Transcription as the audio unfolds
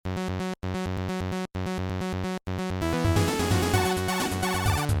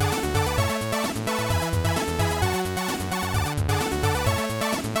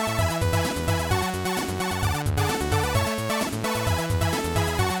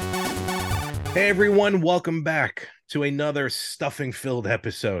Hey everyone, welcome back to another stuffing-filled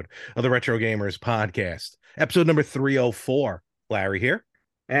episode of the Retro Gamers podcast. Episode number 304. Larry here.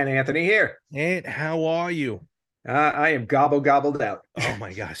 And Anthony here. And how are you? I am gobbled out. Oh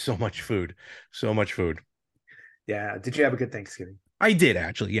my gosh, so much food. So much food. Yeah. Did you have a good Thanksgiving? I did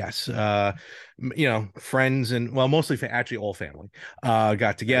actually, yes. Friends and mostly actually all family got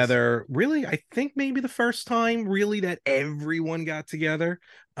Nice. together. Really, I think maybe the first time really that everyone got together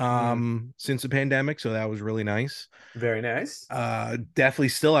Mm, since the pandemic, so that was really nice. very nice. Definitely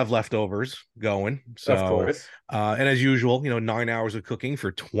still have leftovers going. Of So, course. and as usual, 9 hours of cooking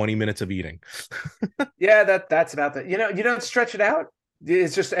for 20 minutes of eating. Yeah, that's about that. You don't stretch it out.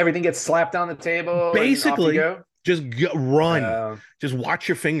 It's just everything gets slapped on the table and off you Basically, go. just run, Uh, just watch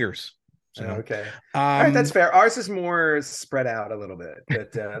your fingers. So, okay. All right, that's um, fair. Ours is more spread out a little bit, but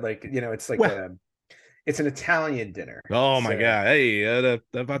it's like well, it's an Italian dinner. oh my So God. Hey, the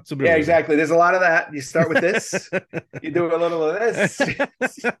yeah, Vazzabulli. exactly. There's a lot of that. You start with this, you do a little of this,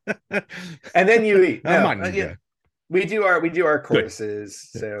 and then you eat. A No, mangia. we do our Good. courses.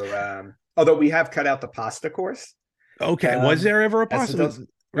 So although we have cut out the pasta course, Okay. Was um there ever a as possible? adults. Oh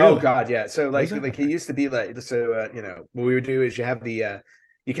Really? God, yeah. So Was like that? like it Okay. used to be like what we would do is you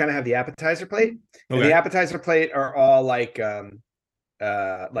kind of have the appetizer plate, and the Okay. appetizer plate are all like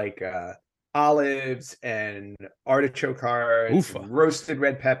olives and artichoke hearts Oofa. and roasted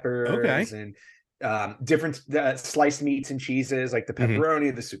red Okay. peppers and different sliced meats and cheeses like the Hmm.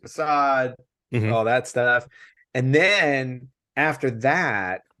 pepperoni, the soupçade, Hmm. all that stuff. And then after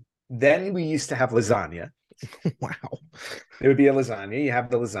that, then we used to have lasagna. Wow. There would be a lasagna. You have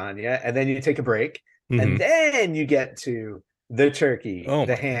the lasagna, and then you take a break, and Hmm. then you get to the turkey, Oh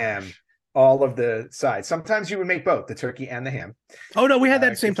the my ham, gosh. all of the sides. Sometimes you would make both the turkey and the ham. Oh no, we had that at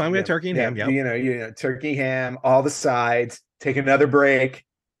the same 'Cause, time. We had turkey and ham. Yep. turkey, ham, all the sides. Take another break,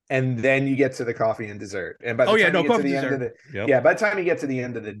 and then you get to the coffee and dessert. And by Oh the yeah, time you no get to coffee the end of dessert. the Yep. yeah, by the time you get to the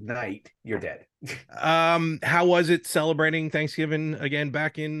end of the night, you're dead. How was it celebrating Thanksgiving again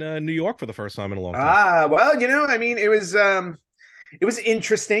back in New York for the first time in a long time? Well, I mean, it was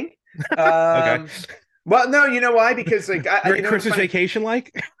interesting. Okay. Um, well, no, you know why? Because like Very it's Christmas funny. vacation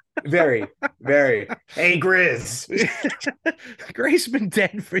like. Very, very. Hey, Grizz, Grace been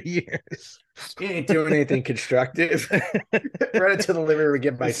dead for years. you ain't doing anything constructive. Run into the living room and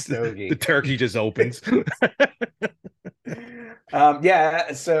get my The stogie. turkey just opens.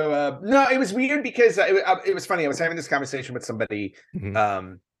 Yeah. So no, it was weird because it was funny. I was having this conversation with somebody. Mhm.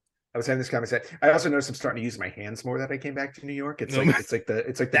 Um, I was having this conversation. I also noticed I'm starting to use my hands more that I came back to New York. It's like the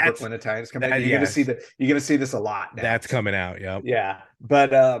That's Brooklyn Italians coming back. that. You're Yes, gonna see this a lot now. that's coming out. Yep. Yeah,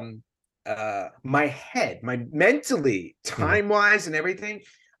 but my head, my mentally, Mhm. time wise, and everything,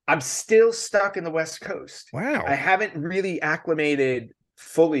 I'm still stuck in the West Coast. I Wow. haven't really acclimated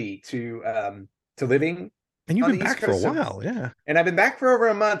fully to living And you've on been the East back for a Coast. So, while. Yeah. and I've been back for over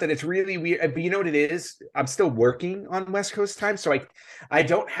a month, and it's really weird. But you know what it is? I'm still working on West Coast time, so I I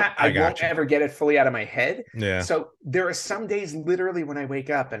won't got you. ever get it fully out of my head. Yeah. So there are some days literally when I wake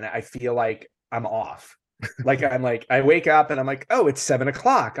up and I feel like I'm off. Like I wake up and I'm like, oh, it's 7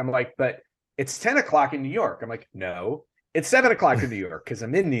 o'clock. I'm like, but it's 10 o'clock in New York. I'm like, no, it's 7 o'clock in New York because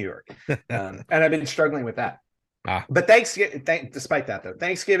I'm in New York. And I've been struggling with that. Ah. But despite that though,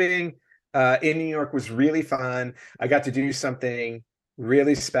 Thanksgiving in New York was really fun. I got to do something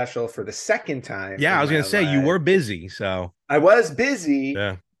really special for the second time Yeah, I in was gonna my say you life. were busy, so I was busy,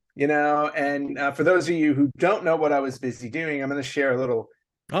 yeah. and for those of you who don't know what I was busy doing, I'm going to share a little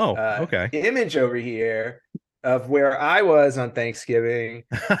Oh, okay. image over here of where I was on Thanksgiving,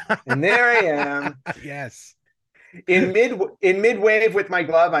 and there I am Yes. in mid wave with my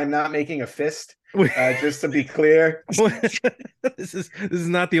glove. I'm not making a fist, just to be clear. This is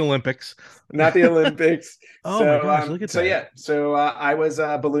not the Olympics. Not the Olympics. Oh my So gosh, look at so that. yeah, so I was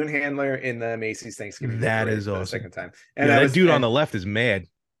a balloon handler in the Macy's Thanksgiving Day That Parade is for the awesome. second time, and Yeah, I that was dude on and the left is mad.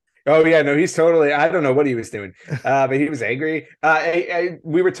 oh yeah, no, he's totally. I don't know what he was doing, but he was angry.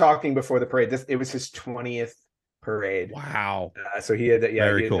 We were talking before the parade. It was his 20th parade. Wow. So he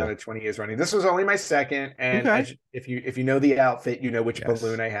Very had done cool. it 20 years running. This was only my second, and Okay. if you know the outfit, you know which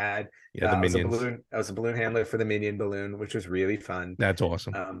balloon Yes. I had. Yeah, the minions. I was a balloon handler for the Minion balloon, which was really fun. That's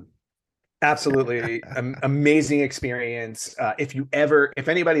awesome. Um, Absolutely amazing experience. If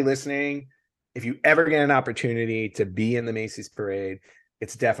anybody listening, if you ever get an opportunity to be in the Macy's parade,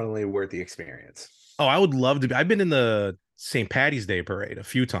 it's definitely worth the experience. Oh, I would love to be. I've been in the St. Patty's Day parade a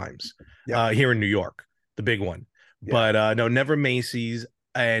few times Yep. here in New York, the big one. Yeah. But no, never Macy's.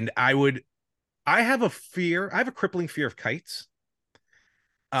 And I have a crippling fear of kites.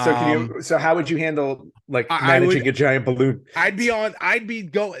 So Um, so how would you handle like I would managing a giant balloon? I'd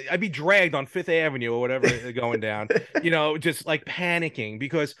be dragged on Fifth Avenue or whatever going down, just like panicking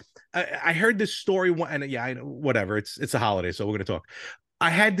because I heard this story one and yeah, whatever. It's a holiday, so we're gonna talk.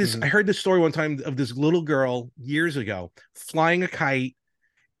 I Mhm. heard this story one time of this little girl years ago flying a kite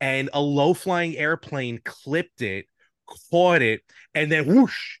and a low flying airplane clipped it, caught it, and then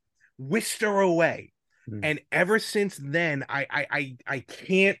whoosh, whisked her away. Mhm. And ever since then, I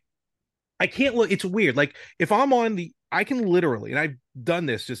can't look. It's weird. Like if I'm on the, I can literally, and I've done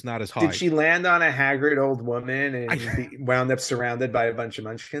this, just not as Did high. she land on a haggard old woman I and wound up surrounded by a bunch of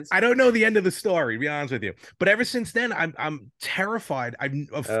munchkins? I don't know the end of the story, to be honest with you. But ever since then, I'm terrified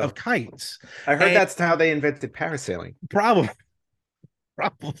of Oh, kites, I heard and that's how they invented parasailing. probably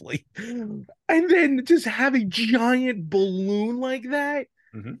probably, and then just have a giant balloon like that.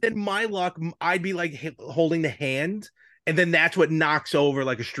 Mhm. Then my luck, I'd be like holding the hand, and then that's what knocks over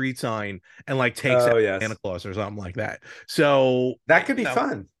like a street sign and like takes out Oh Santa yes, Claus or something like that. So that could be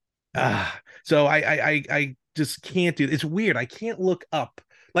fun. so I just can't do it. It's weird. I can't look up.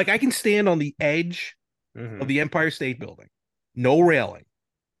 Like I can stand on the edge of Hmm. the Empire State Building, no railing,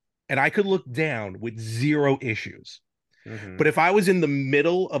 and I could look down with zero issues. Hmm. But if I was in the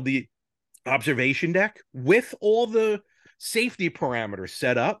middle of the observation deck with all the safety parameters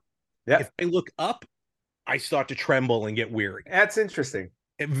set up, if Yep, I look up, I start to tremble and get weary. that's interesting.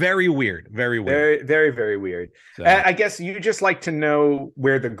 Very weird. Very weird. Very, very, very weird. So I guess you just like to know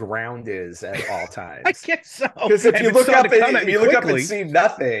where the ground is at all I times. guess so. Because And it's starting to come at if me you look up and quickly. see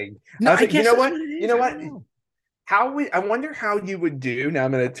nothing, No, I was I like, guess that's what it you is. know I what? don't know. I wonder how you would do. Now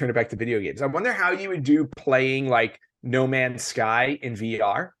I'm going to turn it back to video games. I wonder how you would do playing like No Man's Sky in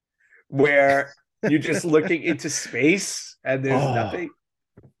VR, where you're just looking into space and there's Oh, nothing.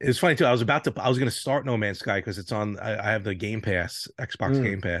 it's funny too. I was going to start No Man's Sky because it's on. I have the Game Pass, Xbox Mm,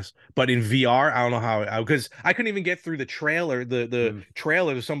 Game Pass, but in VR, I don't know how. Because I couldn't even get through the mm.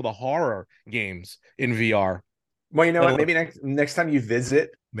 trailer to some of the horror games in VR. Well, you know Let what? alone Maybe next time you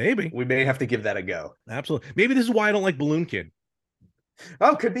visit, maybe, we may have to give that a go. absolutely, maybe this is why I don't like Balloon Kid.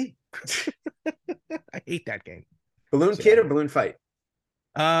 Oh, could be I hate that game. Balloon Kid or So, Balloon Fight.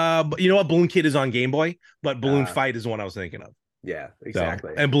 but you know what? Balloon Kid is on Game Boy, but Balloon Uh, Fight is the one I was thinking of. yeah, So,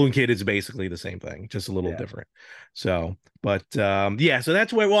 exactly. and Balloon Kid is basically the same thing, just a little Yeah. different. So, but yeah, so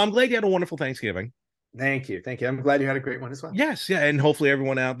that's where. Well, I'm glad you had a wonderful Thanksgiving. Thank you. Thank you. I'm glad you had a great one as well. Yes, yeah, and hopefully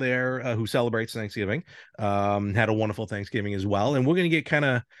everyone out there who celebrates Thanksgiving had a wonderful Thanksgiving as well. And we're gonna get kind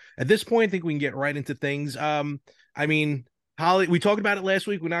of at this point, I think we can get right into things. I mean, Holly, we talked about it last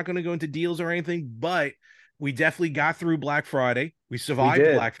week. We're not going to go into deals or anything, but we definitely got through Black Friday. We We survived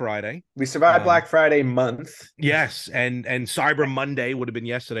did. Black Friday. We survived Um, Black Friday month. yes, and Cyber Monday would have been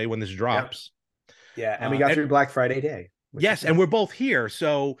yesterday when this Yep. drops. Yeah. And we got And through Black Friday day, which is yes, and nice. we're both here.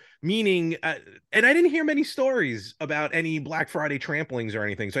 So, meaning, and I didn't hear many stories about any Black Friday tramplings or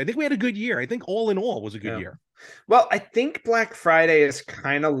anything. So, I think we had a good year. I think all in all was a good Yeah. year. Well, I think Black Friday has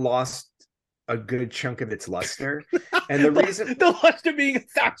kind of lost a good chunk of its luster. And the reason The luster being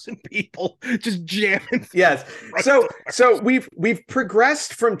 1,000 people just jamming. yes. Front So doors. we've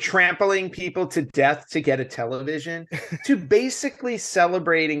progressed from trampling people to death to get a television to basically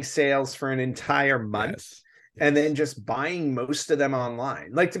celebrating sales for an entire month Yes. and then Yes. just buying most of them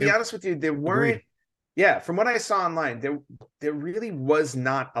online. Like to be It, honest with you, there weren't agreed. yeah, from what I saw online, there really was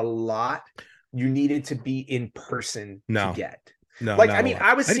not a lot you needed to be in person to No, get. no, Like, not I a mean, lot.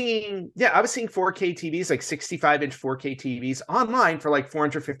 I was seeing 4K TVs, like 65-inch 4K TVs online for like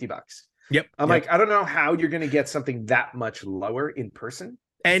 $450. Yep. I'm Yep. like, I don't know how you're going to get something that much lower in person.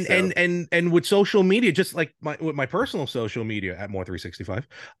 and So, with social media, just like with my personal social media at more 365,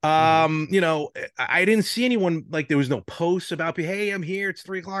 mhm. I didn't see anyone, like there was no posts about, hey, I'm here, it's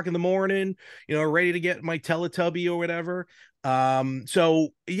 3 o'clock in the morning, ready to get my Teletubby or whatever. So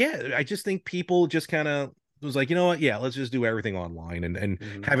yeah, I just think people just kind of was like, you know what, yeah, let's just do everything online and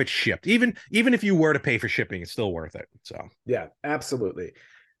Mhm. have it shipped. Even if you were to pay for shipping, it's still worth it. So Yeah, absolutely.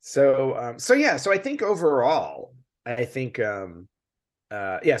 So yeah, so I think overall, I think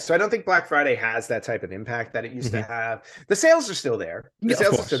yeah, so I don't think Black Friday has that type of impact that it used to mhm. have. The sales are still there. The Yeah, of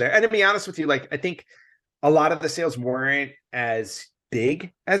sales are still course. there. And to be honest with you, like I think a lot of the sales weren't as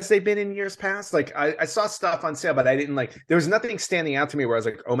big as they've been in years past. Like I saw stuff on sale, but I didn't like there was nothing standing out to me where I was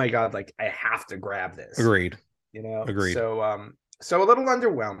like, oh my God, like I have to grab this, Agreed. you know? Agreed. So a little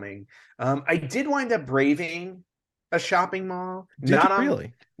underwhelming. I did wind up braving a shopping mall, Did you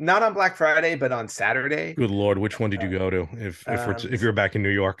really? not on Black Friday, but on Saturday. Good Lord, which one did you go to? If Um, if you're back in New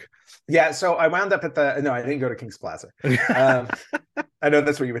York, Yeah, so I wound up at the no, I didn't go to Kings Plaza. Um, I know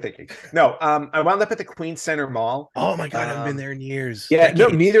that's what you were thinking. No, I wound up at the Queens Center Mall. Oh my God, I haven't been Um, there in years, yeah, no,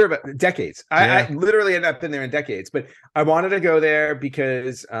 decades. neither of it, decades. I Yeah, literally had not been there in decades, but I wanted to go there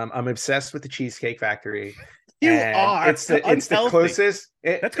because I'm obsessed with the Cheesecake Factory, you and are it's the unhealthy. closest.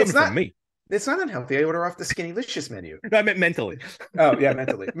 That's coming from me. It's not unhealthy. I order off the Skinnylicious menu. I meant mentally. Oh yeah,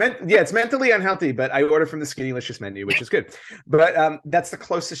 yeah, it's mentally unhealthy, but I order from the Skinnylicious menu, which is good. But that's the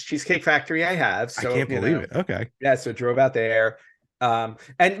closest Cheesecake Factory I have. I So can't believe it. Okay. yeah, so drove out there, and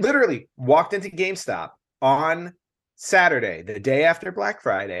literally walked into GameStop on Saturday, the day after Black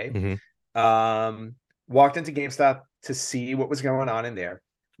Friday. Hmm. Walked into GameStop to see what was going on in there.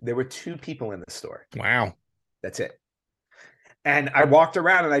 There were two people in the store. Wow. That's it. And I walked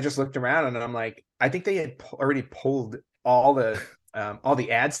around and I just looked around and I'm like, I think they had already pulled all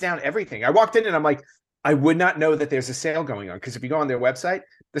the ads down, everything. I walked in and I'm like, I would not know that there's a sale going on, because if you go on their website,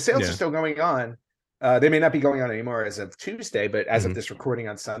 the sales are Yeah. still going on. They may not be going on anymore as of Tuesday, but as of Hmm. this recording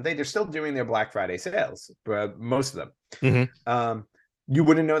on Sunday, they're still doing their Black Friday sales, most of them. Hmm. You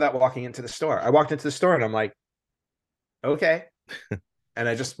wouldn't know that walking into the store. I walked into the store and I'm like, okay. And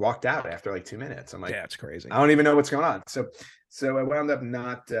I just walked out after like 2 minutes. I'm like, Yeah, it's crazy. I don't even know what's going on. So I wound up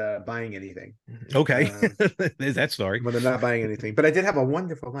not buying anything. Okay. There's that story. Wound up not buying anything, but I did have a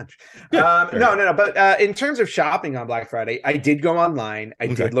wonderful lunch. Good. Very No, good. no, no. But in terms of shopping on Black Friday, I did go online. I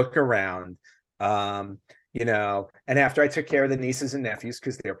Okay. did look around. Um, and after I took care of the nieces and nephews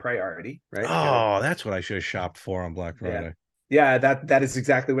because they're priority, right? Oh, that's what I should have shopped for on Black Yeah. Friday. Yeah, that is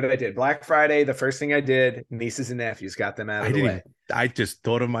exactly what I did. Black Friday, the first thing I did, nieces and nephews, got them out I of the didn't way even, I just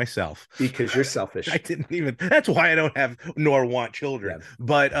thought of myself. because you're I selfish. didn't even, that's why I don't have nor want children. Yeah,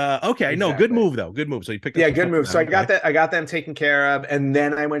 But okay, no, good exactly. move though. Good move. So you picked up Yeah, some good stuff for move. So them. Okay. I got them taken care of, and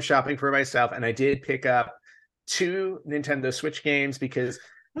then I went shopping for myself, and I did pick up two Nintendo Switch games because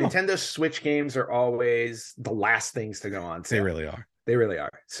Oh, Nintendo Switch games are always the last things to go on they sale. really are. They really are.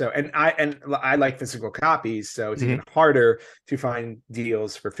 So, and I like physical copies, so it's Hmm. even harder to find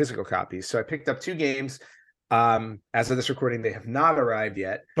deals for physical copies. So I picked up two games. As of this recording, they have not arrived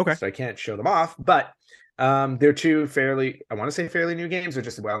yet, Okay. so I can't show them off. But they're two fairly, I want to say fairly new games, or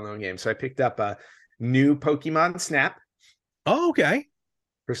just well-known games. So I picked up a new Pokemon Snap Oh, okay.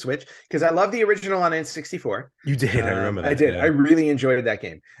 for Switch because I love the original on N64. You did. I remember I that. did. I Yeah. really enjoyed that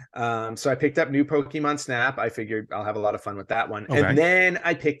game. So I picked up new Pokemon Snap. I figured I'll have a lot of fun with that one. And Okay. then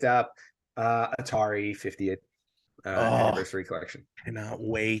I picked up Atari 50th Oh, anniversary collection. cannot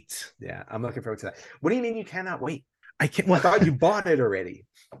wait. Yeah, I'm looking forward to that. What do you mean you cannot wait? I can't. I Well, thought you bought it already.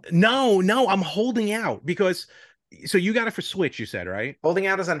 no, no, I'm holding out because. So you got it for Switch, you said, right? Holding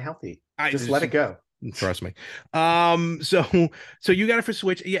out is unhealthy. I Just let just it go. trust me. So you got it for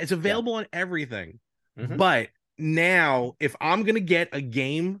Switch. Yeah, it's Yeah. available on everything. Hmm. But now, if I'm gonna get a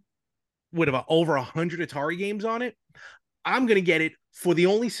game with about over 100 Atari games on it, I'm gonna get it for the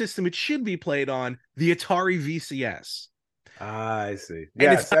only system it should be played on, the Atari VCS, I see.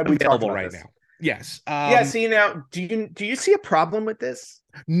 and it's Yes, not we talked available about right this. now. Yes. Yeah, see now, do you see a problem with this?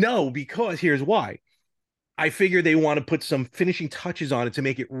 No, because here's why. I figure they want to put some finishing touches on it to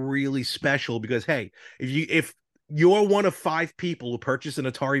make it really special. Because hey, if you're one of five people who purchase an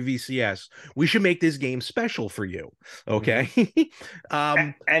Atari VCS, we should make this game special for you. Okay.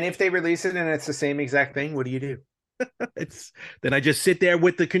 And if they release it and it's the same exact thing, what do you do? It's then I just sit there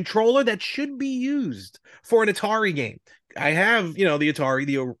with the controller that should be used for an Atari game. I have, the Atari,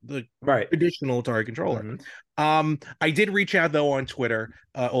 the Right. traditional Atari controller. Mhm. I did reach out though on Twitter,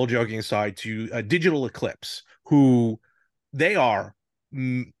 all joking aside, to Digital Eclipse, who they are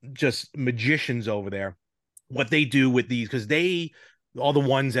just magicians over there. What they do with these, because they are the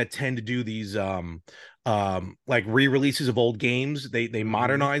ones that tend to do these like re-releases of old games. They Mhm.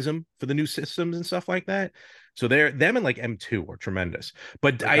 modernize them for the new systems and stuff like that. So they're them and like M2 are tremendous.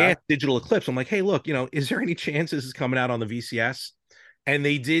 But I Okay. asked Digital Eclipse, I'm like, hey, look, is there any chance this is coming out on the VCS? And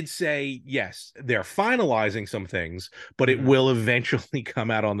they did say yes, they're finalizing some things, but it Mhm. will eventually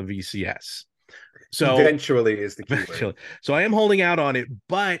come out on the VCS. So Eventually is the key word. eventually, so I am holding out on it,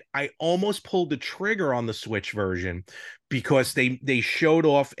 but I almost pulled the trigger on the Switch version because they showed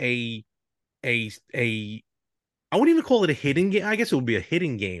off a I wouldn't even call it a hidden game. I guess it would be a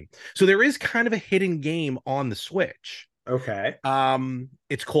hidden game. So there is kind of a hidden game on the Switch. Okay.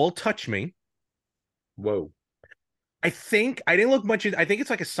 It's called Touch Me. Whoa. I think I didn't look much. I think it's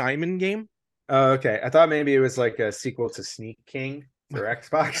like a Simon game. Oh, okay. I thought maybe it was like a sequel to Sneak King for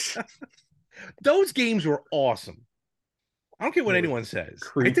Xbox. Those games were awesome. I don't care what They were anyone says.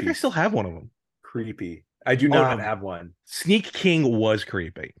 I think I creepy. still have one of them. Creepy. I do Oh not no, have one. Sneak King was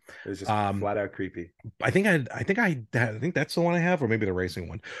creepy. It was just Um, flat out creepy. I think that's the one I have, or maybe the racing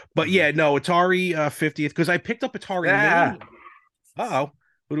one. But Mhm. yeah, no, Atari 50th, because I picked up Atari Ah, Mania. Uh-oh,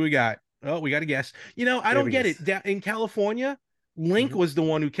 who do we got? Oh, we got to guess. I we have don't a get guess. it. In California, Link Mhm. was the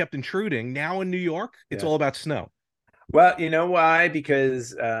one who kept intruding. Now in New York, it's Yeah. all about snow. Well, you know why?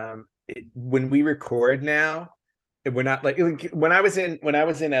 Because when we record now, we're not like when I was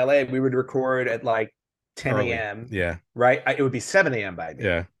in LA, we would record at like 10 Early. a.m. Yeah. Right? It would be 7 a.m. by me.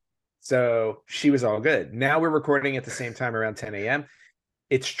 Yeah. So she was all good. Now we're recording at the same time around 10 a.m.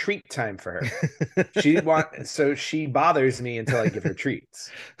 It's treat time for her. So she bothers me until I give her treats.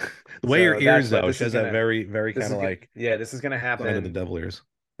 The way your So ears, that's what though, this she is has that gonna very, very kind of like yeah, this is gonna sign of the happen. devil ears.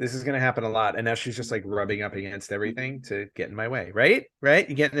 This is gonna happen a lot. And now she's just like rubbing up against everything to get in my way. Right? Right?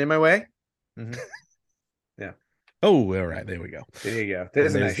 You getting in my way? Hmm. Yeah. Oh, all right. There we go. There you go. And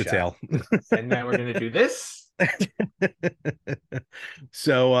There's a there's nice the shot. tail. And now we're gonna do this.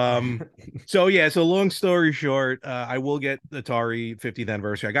 So so yeah, so long story short, I will get the Atari 50th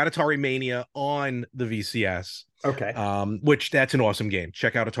anniversary. I got Atari Mania on the VCS. Okay. Which that's an awesome game.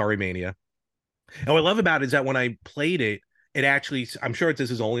 Check out Atari Mania. And what I love about it is that when I played it, it actually, I'm sure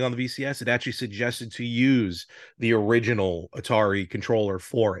this is only on the VCS, it actually suggested to use the original Atari controller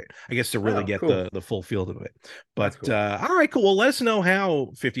for it, I guess, to really Oh, get cool. the full field of it. That's But cool. all right, cool. Well, let us know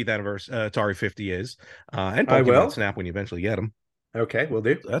how 50th anniversry Atari 50 is, and I Pokemon will. Snap when you eventually get them. Okay, we'll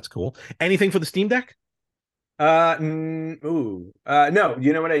do. So that's cool. Anything for the Steam Deck? No,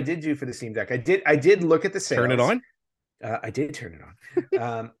 you know what I did do for the Steam Deck? I did look at the Turn it sales. on. I did turn it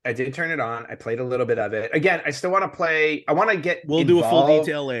on. I did turn it on. I played a little bit of it. Again, I still want to play. I want to get We'll do a full involved.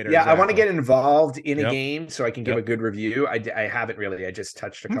 detail later. Yeah, I want to Exactly. get involved in a Yep. game so I can give a Yep. good review. I haven't really. I just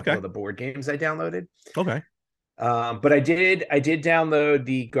touched a couple Okay. of the board games I downloaded. Okay. But I did download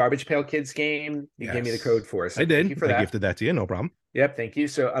the Garbage Pail Kids game. You gave me the Yes. code for, I so thank you did. for I that. gifted that to you. No problem. Yep, thank you.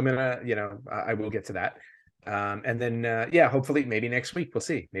 So I'm gonna, I will get to that. And then yeah, hopefully maybe next week we'll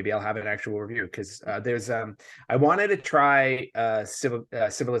see. Maybe I'll have an actual review because there's I wanted to try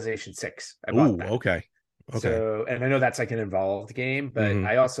Civilization 6. I bought Ooh, that. okay. Okay. So, and I know that's like an involved game, but Hmm.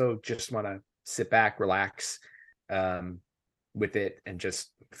 I also just want to sit back, relax um with it and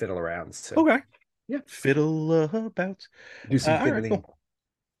just fiddle around. So Okay. yeah, Fiddle about. do some All right, fiddling. cool.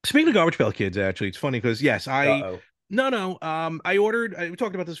 Speaking of Garbage Pail Kids, actually, it's funny because yes, Uh-oh. no. I ordered. We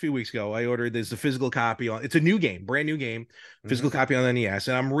talked about this a few weeks ago. I ordered this a physical copy on. It's a new game, brand new game, physical Mm-hmm. copy on NES,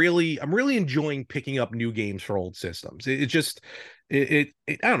 and I'm really enjoying picking up new games for old systems. It just, I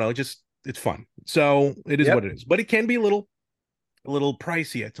don't know, it's fun. So it is what Yep. it is, but it can be a little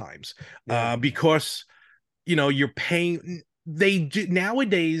pricey at times, Yeah. because you're paying. They do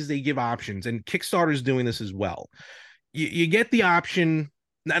nowadays. They give options, and Kickstarter's doing this as well. You get the option,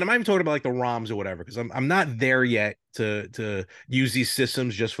 and I'm not even talking about like the ROMs or whatever, because I'm not there yet to use these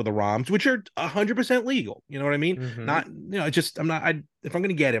systems just for the ROMs, which are 100% legal. You know what I mean? Mm-hmm. Not, just I'm not. If I'm going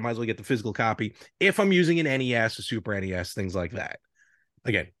to get it, might as well get the physical copy. If I'm using an NES, a Super NES, things like that.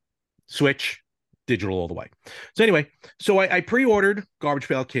 Again, Switch, digital all the way. So anyway, so I pre-ordered Garbage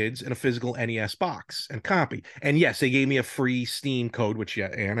Pail Kids in a physical NES box and copy. And yes, they gave me a free Steam code, which yeah,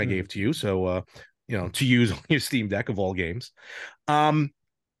 and I Mm-hmm. gave to you. So to use on your Steam Deck of all games. Um,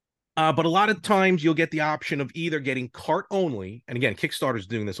 but a lot of times you'll get the option of either getting cart only, and again, Kickstarter's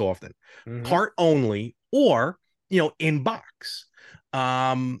doing this often, Mm-hmm. cart only, or in box.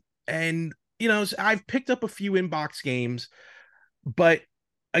 And I've picked up a few inbox games, but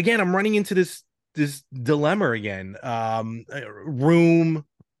again, I'm running into this dilemma again. Room,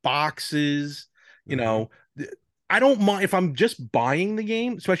 boxes, you Mm-hmm. know, I don't mind if I'm just buying the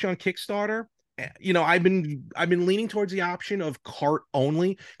game, especially on Kickstarter. I've been leaning towards the option of cart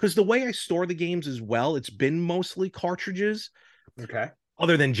only because the way I store the games as well, it's been mostly cartridges, Okay.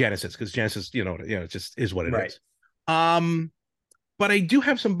 other than Genesis, because Genesis, it just is what it Right. is. Um, but I do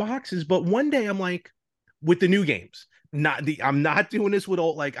have some boxes. But one day I'm like, with the new games, I'm not doing this with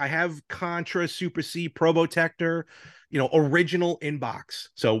old, like I have Contra, Super C, Probotector, original inbox.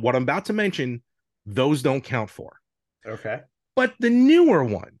 So what I'm about to mention, those don't count for. Okay. But the newer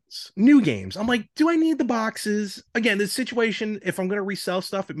ones, new games, I'm like, do I need the boxes? Again, this situation, if I'm going to resell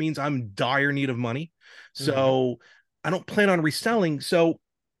stuff, it means I'm dire need of money. Mm-hmm. So I don't plan on reselling. So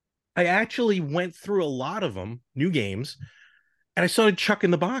I actually went through a lot of them, new games, and I started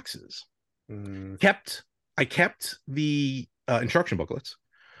chucking the boxes. Mm-hmm. I kept the instruction booklets,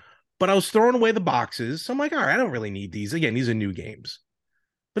 but I was throwing away the boxes. So I'm like, all right, I don't really need these. Again, these are new games.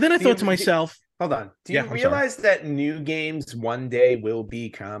 But then I Do thought to you do, myself, hold on. Do yeah, you I'm sorry. realize that new games one day will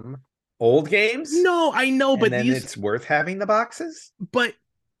become old games? No, I know, And but then it's worth having the boxes? but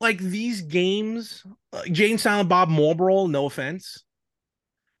like these games, Jane Silent Bob Marlboro, no offense.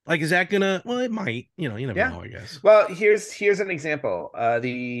 Like, is that gonna? Well, it might. You never Yeah. know. I guess. Well, here's an example.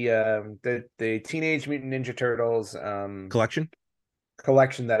 The Teenage Mutant Ninja Turtles Collection.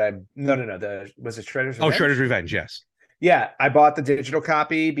 collection that I no the was it Shredder's Oh, Shredder's Revenge? Revenge. Yes. Yeah, I bought the digital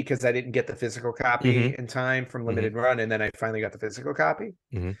copy because I didn't get the physical Mm-hmm. copy in time from Mm-hmm. limited run, and then I finally got the physical copy.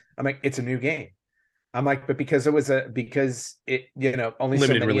 Mm-hmm. I'm like, it's a new game. I'm like, but because it only so Limited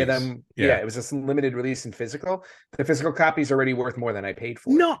many of release. them. Yeah, Yeah. it was a limited release in physical. The physical copy is already worth more than I paid for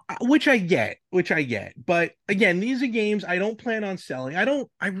it. No, which I get, but again, these are games I don't plan on selling.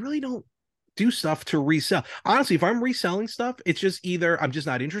 I really don't do stuff to resell. Honestly, if I'm reselling stuff, it's just either I'm just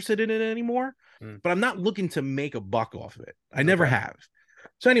not interested in it anymore, Mm. but I'm not looking to make a buck off of it. I never Okay. have.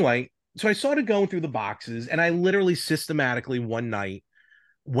 So anyway, so I started going through the boxes, and I literally systematically one night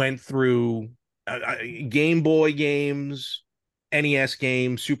went through Game Boy games, NES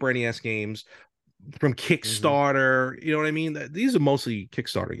games, Super NES games from Mm-hmm. Kickstarter. You know what I mean? These are mostly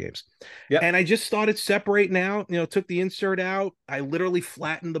Kickstarter games. Yep. And I just started separating out, took the insert out. I literally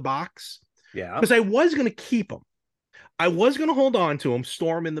flattened the box Yeah. because I was going to keep them. I was going to hold on to them,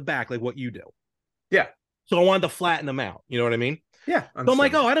 store them in the back like what you do. Yeah. So I wanted to flatten them out. You know what I mean? Yeah. So I'm like, oh,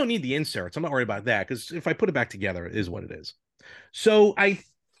 Understandable. I don't need the inserts. I'm not worried about that because if I put it back together, it is what it is. So I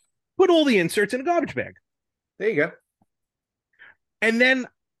put all the inserts in a garbage bag. There you go. And then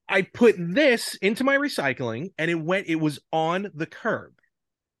I put this into my recycling and it was on the curb.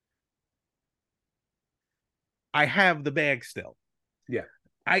 I have the bag still. Yeah.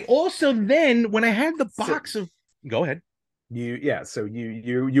 I also then, when I had the So box of, go ahead. so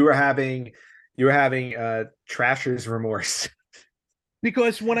you were having trasher's remorse.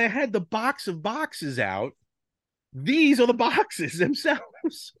 Because when I had the box of boxes out, these are the boxes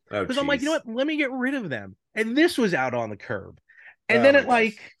themselves. Oh, Because I'm like, you know geez. what? Let me get rid of them. And this was out on the curb. And Oh then my at gosh.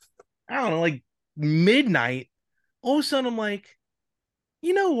 like, I don't know, like midnight, all of a sudden I'm like,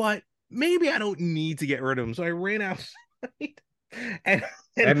 you know what? Maybe I don't need to get rid of them. So I ran outside and,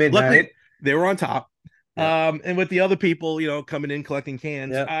 At and luckily midnight. they were on top. Yeah. And with the other people, coming in collecting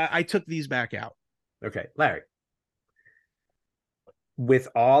cans, Yeah. I took these back out. Okay, Larry. With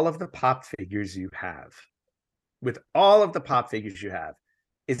all of the pop figures you have,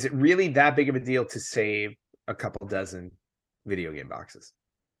 is it really that big of a deal to save a couple dozen video game boxes?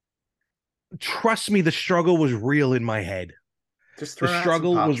 Trust me, the struggle was real in my head. Just The throw out some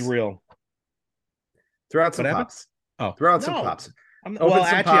struggle was pops. real. Throw out What some happened? pops. Oh Throw out some no, pops. well, Open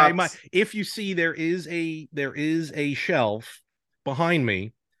some actually, I might. pops If you see, there is a shelf behind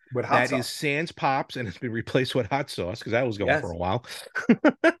me with hot that is sauce. sans pops, and it's been replaced with hot sauce because that was going for Yes. a while.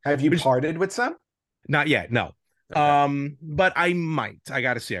 Have you Which parted with some? not yet, no. Okay. But I might. I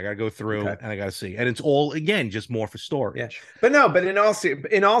got to see. I got to go through Okay. and I got to see. And it's all again just more for Yeah. storage. But no, but in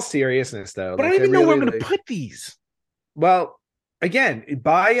all seriousness though, But I don't like I even know where I'm really going to like put these. well, again,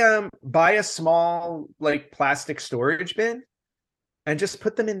 buy a small like plastic storage bin and just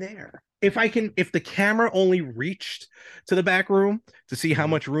put them in there. If the camera only reached to the back room to see how Mhm.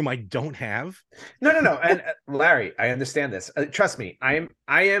 much room I don't have. No. And Larry, I understand this. Trust me, I'm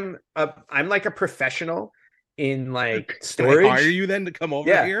like a professional in like Can I hire storage. you then to come over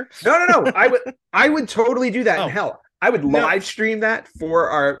Yeah. here? No. I would totally do that. And Oh, hell, I would no. live stream that for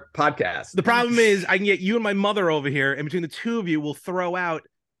our podcast. The problem is I can get you and my mother over here, and between the two of you, we'll throw out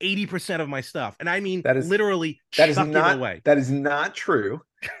 80% of my stuff. And I mean That is literally that is chuck it not away. that is not true.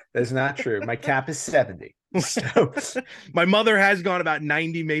 That is not true. My cap is 70. So My mother has gone about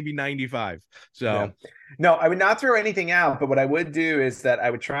 90, maybe 95. So no, I would not throw anything out, but what I would do is that I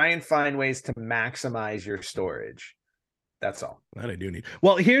would try and find ways to maximize your storage. That's all. that I do need.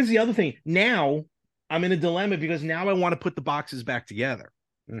 Well, here's the other thing. Now I'm in a dilemma because now I want to put the boxes back together.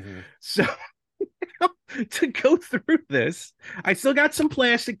 Mm-hmm. So to go through this, I still got some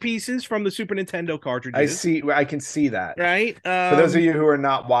plastic pieces from the Super Nintendo cartridges. I can see that. Right. For those of you who are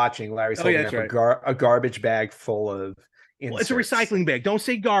not watching, Larry's holding up right. a garbage bag full of inserts. Well, it's a recycling bag. Don't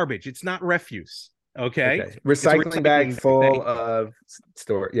say garbage. It's not refuse. Okay. Recycling bag full bag. of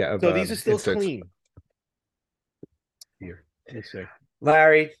store. Yeah. So these are still inserts. clean. Here. Let's see.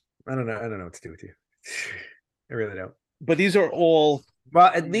 Larry, I don't know what to do with you. I really don't. But these are all.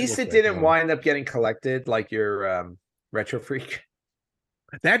 Well, at least it didn't wind up getting collected like your Retro Freak.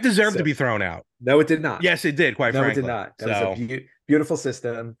 That deserved to be thrown out. No, it did not. Yes, it did, quite frankly. No, it did not. That was a beautiful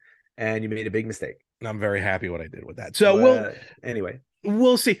system, and you made a big mistake. I'm very happy what I did with that. So anyway.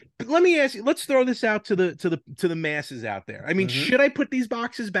 We'll see. But let me ask you, let's throw this out to the masses out there. I mean, should I put these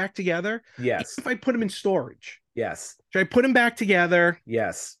boxes back together? Yes. If I put them in storage. Yes. Should I put them back together?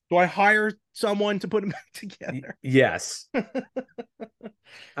 Yes. Do I hire someone to put them back together? Yes. I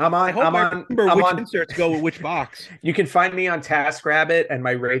hope I remember I'm which on. inserts go with which box. You can find me on TaskRabbit, and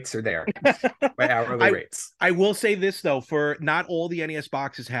my rates are there. My hourly I rates. I will say this though, for not all the NES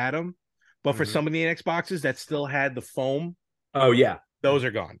boxes had them, but for Mhm. some of the NX boxes that still had the foam, Oh yeah. those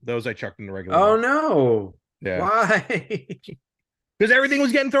are gone. Those I chucked in the regular Oh garbage. no. Yeah, Why? because everything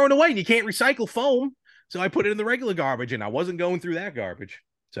was getting thrown away, and you can't recycle foam. So I put it in the regular garbage, and I wasn't going through that garbage.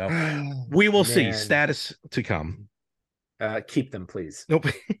 So we will see. Man. Status to come. Keep them, please. Nope.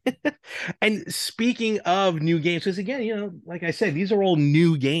 And speaking of new games, because again, like I said, these are all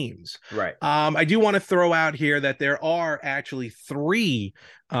new games. Right. I do want to throw out here that there are actually three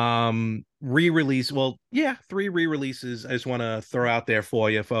re-release. Well, yeah, three re-releases. I just want to throw out there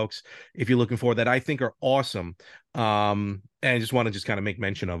for you, folks, if you're looking for that, I think are awesome. And I just want to just kind of make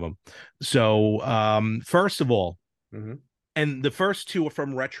mention of them. So, first of all, Mm-hmm. and the first two are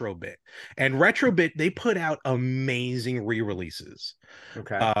from Retrobit. And Retrobit, they put out amazing re-releases.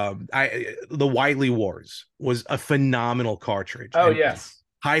 Okay. The Wily Wars was a phenomenal cartridge Oh and yes.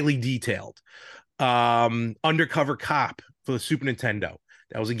 highly detailed. Undercover Cop for the Super Nintendo.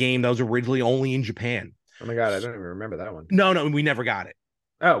 That was a game that was originally only in Japan. Oh my god, I don't even remember that one. No, we never got it.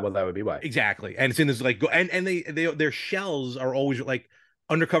 Oh well, that would be why. Exactly. And it's in this like and they their shells are always like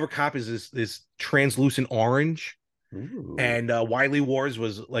Undercover Cop is this translucent orange. Ooh. And Wily Wars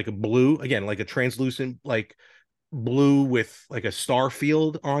was like a blue, again, like a translucent, like blue with like a star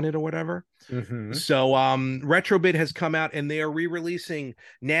field on it or whatever. Mm-hmm. So Retrobit has come out and they are re-releasing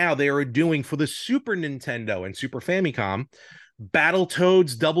now. They are doing for the Super Nintendo and Super Famicom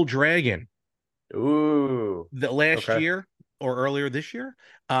Battletoads Double Dragon. Ooh. The last Okay. year or earlier this year,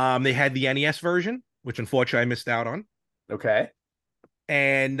 they had the NES version, which unfortunately I missed out on. Okay.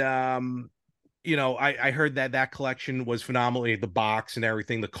 And I heard that collection was phenomenal. The box and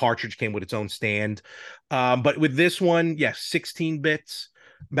everything. The cartridge came with its own stand. But with this one, yes, 16 bits.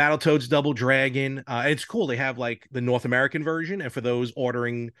 Battletoads Double Dragon. It's cool. They have like the North American version, and for those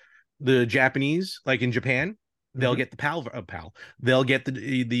ordering the Japanese, like in Japan, they'll Mm-hmm. get the PAL. They'll get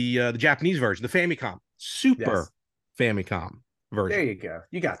the Japanese version, the Famicom, Super Yes. Famicom There version, you go.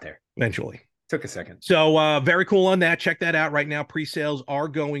 You got there. eventually. Took a second. So very cool on that. Check that out right now. Pre-sales are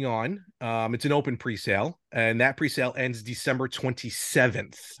going on. It's an open pre-sale, and that pre-sale ends December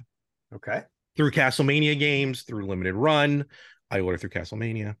 27th Okay. through Castlemania Games, through Limited Run. I order through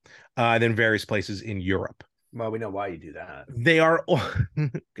Castlemania, and then various places in Europe. Well, we know why you do that. They are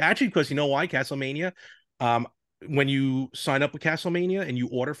actually, because you know why Castlemania. Um, when you sign up with Castlemania and you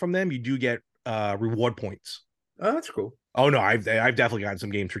order from them, you do get reward points. Oh, that's cool. Oh no, I've definitely gotten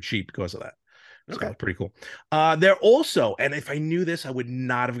some games for cheap because of that. So Okay. pretty cool. They're also, and if I knew this, I would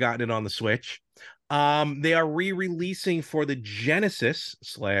not have gotten it on the Switch. They are re-releasing for the Genesis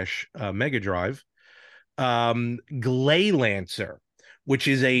slash Mega Drive, Glay Lancer, which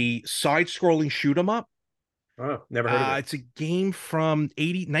is a side-scrolling shoot 'em up. Oh, never heard of it. It's a game from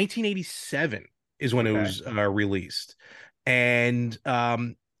 1987 is when it Okay. was released, and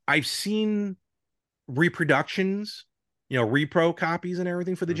I've seen reproductions, repro copies and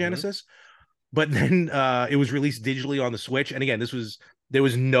everything for the Mm-hmm. Genesis. But then it was released digitally on the Switch, and again, there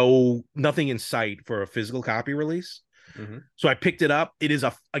was nothing in sight for a physical copy release. Mm-hmm. So I picked it up. It is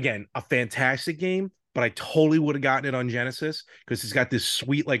a fantastic game, but I totally would have gotten it on Genesis because it's got this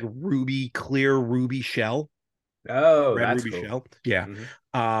sweet like clear ruby shell, Oh, red that's ruby cool. shell. Yeah.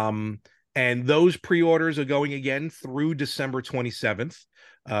 Mm-hmm. And those pre-orders are going again through December 27th.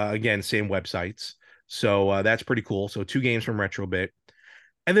 Again, same websites. So that's pretty cool. So two games from Retrobit.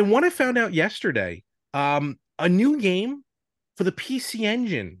 And then one I found out yesterday, a new game for the PC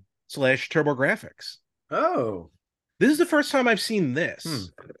Engine slash TurboGrafx. Oh. This is the first time I've seen Hmm.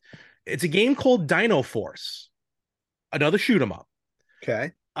 this. It's a game called Dino Force, another shoot 'em up.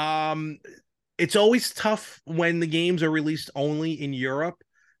 Okay. Um, it's always tough when the games are released only in Europe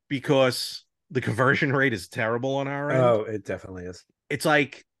because the conversion rate is terrible on our end. Oh, it definitely is. It's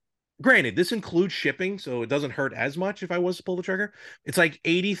like, granted, this includes shipping, so it doesn't hurt as much if I was to pull the trigger. It's like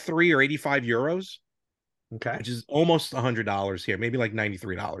 83 or 85 euros, Okay. which is almost $100 here, maybe like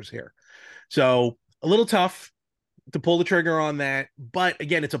 $93 here. So a little tough to pull the trigger on that. But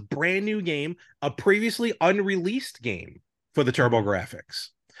again, it's a brand new game, a previously unreleased game for the TurboGrafx.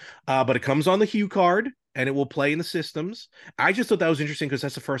 But it comes on the Hue card and it will play in the systems. I just thought that was interesting because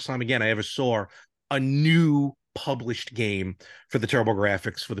that's the first time, again, I ever saw a new published game for the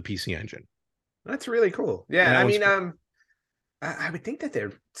TurboGrafx for the PC Engine. That's really cool. And Yeah, that I one's mean, I would think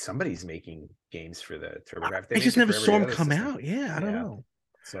that somebody's making games for the TurboGrafx. They I just make it never for saw every them other come system. out. Yeah, I don't Yeah. know.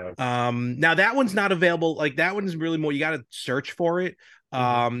 So Now that one's not available. Like that one's really more, you got to search for it.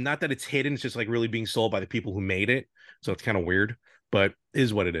 mhm. Not that it's hidden, it's just like really being sold by the people who made it. So it's kind of weird, but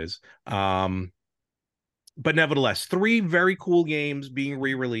is what it is. But nevertheless, three very cool games being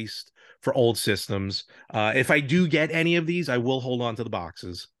re-released for old systems. If I do get any of these, I will hold on to the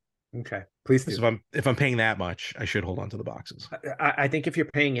boxes. Okay, please So do. if I'm paying that much, I should hold on to the boxes. I think if you're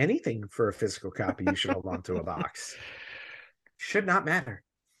paying anything for a physical copy, you should hold on to a box. Should not matter.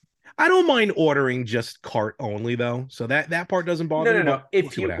 I don't mind ordering just cart only though, so that part doesn't bother No, me. no, But no. we'll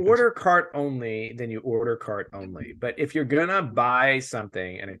If see what you happens. order cart only, then you order cart only. But if you're gonna buy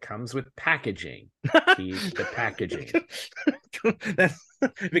something and it comes with packaging, keep the packaging. That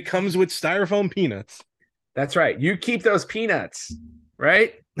if it comes with styrofoam peanuts. That's right. You keep those peanuts,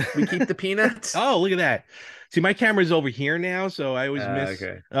 right? We keep the peanuts. Oh, look at that. See, my camera's over here now, so I always miss.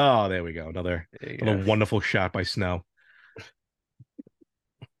 Okay. Oh, there we go. Another There you another go. wonderful shot by Snow.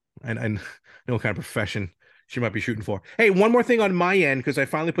 And I know what kind of profession she might be shooting for. Hey, one more thing on my end because I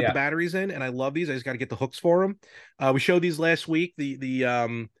finally put the Yeah. batteries in, and I love these. I just got to get the hooks for them. We showed these last week.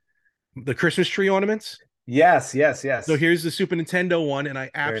 The Christmas tree ornaments. Yes, yes, So yes. here's the Super Nintendo one, and I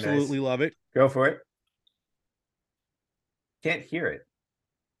Very nice. absolutely love it. Go for it. Can't hear it.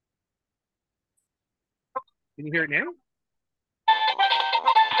 Can you hear it now?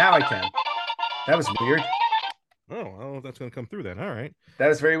 Now I can. That was weird. Oh, I don't know if that's going to come through then. All right. That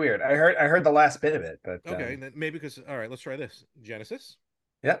was very weird. I heard the last bit of it, but Okay. Then maybe because, all right, let's try this. Genesis.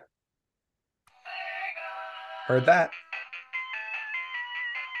 yep. Heard that.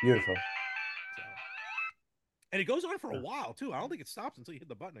 Beautiful. So, and it goes on for a while too. I don't think it stops until you hit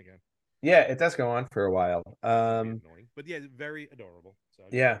the button again. Yeah, it does go on for a while. Annoying, but yeah, very adorable. So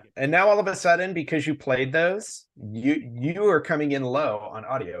Yeah, and now all of a sudden, because you played those, you are coming in low on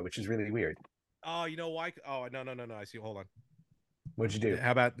audio, which is really weird. Oh, you know why? Oh, no. I see. Hold on. What'd you do?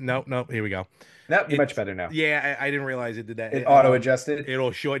 How about no? Here we go. Nope, you're It, much better now. yeah, I didn't realize it did that. It auto adjusted.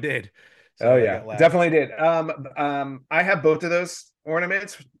 It sure did. Oh So I yeah, got loud. definitely did. I have both of those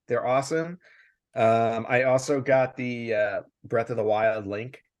ornaments. They're awesome. I also got the Breath of the Wild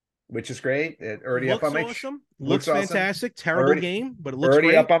link, which is great. It already up Looks on my awesome. looks Looks awesome. fantastic. Terrible Already, game, but it looks already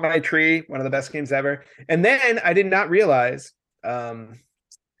great. up on my tree. One of the best games ever. And then I did not realize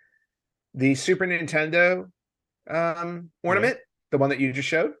the Super Nintendo ornament, the one that you just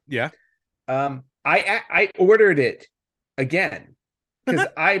showed. Yeah. I ordered it again because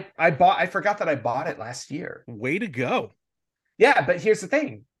I forgot that I bought it last year. Way to go. Yeah, but here's the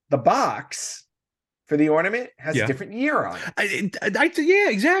thing: the box for the ornament has Yeah. a different year on it. Yeah,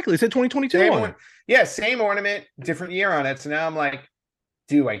 exactly. It said 2022 Same on it. yeah, same ornament, different year on it. So now I'm like,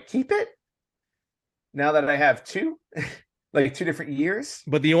 do I keep it now that I have two, like two different years?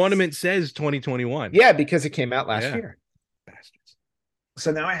 But the ornament says 2021. Yeah, because it came out last Yeah. year. Bastards.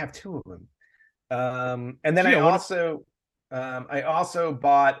 So now I have two of them. And then So, yeah, I also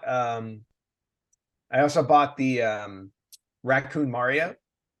bought the Raccoon Mario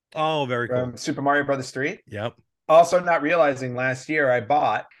Oh, very cool. from Super Mario Brothers 3. Yep. Also, not realizing last year I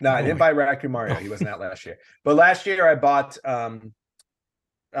bought. No, I didn't buy Raccoon Mario. He wasn't out last year. But last year I bought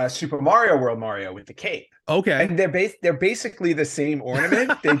Super Mario World Mario with the cape. Okay. And they're basically the same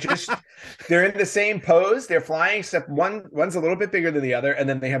ornament. They're in the same pose. They're flying, except one's a little bit bigger than the other, and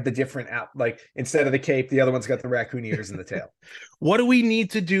then they have the different out. Like instead of the cape, the other one's got the raccoon ears and the tail. What do we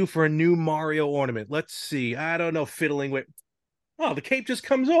need to do for a new Mario ornament? Let's see. I don't know. Fiddling with. Oh, the cape just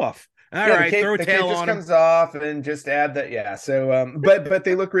comes off. All right, throw a the tail cape just on him. comes off and just add that. Yeah. So, but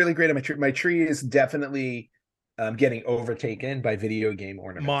they look really great on my tree. My tree is definitely getting overtaken by video game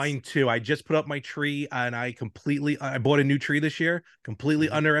ornaments. Mine too. I just put up my tree and I bought a new tree this year. Completely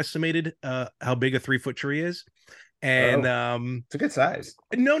underestimated how big a 3-foot tree is. And it's a good size.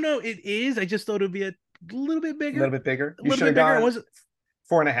 No, it is. I just thought it would be a little bit bigger. A little bit bigger. A little bit bigger. It wasn't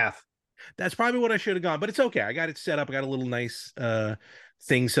 4.5. That's probably what I should have gone, but it's okay. I got it set up. I got a little nice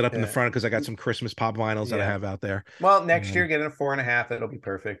thing set up in the front because I got some Christmas pop vinyls that I have out there. Well, next year, get a 4.5. It'll be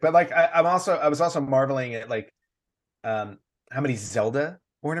perfect. But like, I was also marveling at like how many Zelda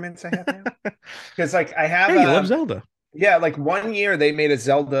ornaments I have now. Because like I have, hey, you love Zelda. Yeah, like one year they made a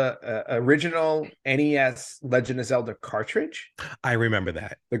Zelda original NES Legend of Zelda cartridge. I remember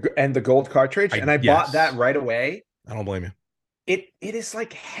that. The gold cartridge, and I bought that right away. I don't blame you. It is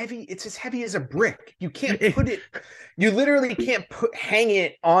like heavy. It's as heavy as a brick. You can't put it. You literally can't hang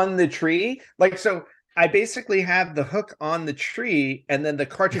it on the tree. Like so, I basically have the hook on the tree, and then the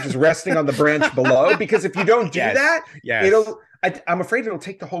cartridge is resting on the branch below. Because if you don't do that, I'm afraid it'll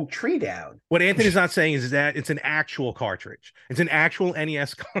take the whole tree down. What Anthony's not saying is that it's an actual cartridge. It's an actual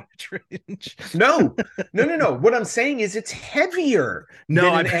NES cartridge. No, no, no, no. What I'm saying is it's heavier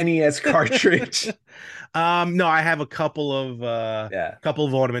No, than an NES cartridge. no, I have a Yeah, couple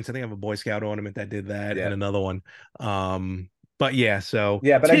of ornaments. I think I have a Boy Scout ornament that did that and yeah, another one. But yeah, so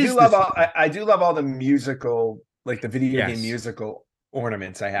yeah. But I do tis love this. all. I do love all the musical, like the video game Yes. musical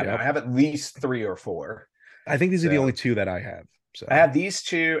ornaments I have. Now Yep. I have at least 3 or 4. I think these are the only So two that I have. I So have these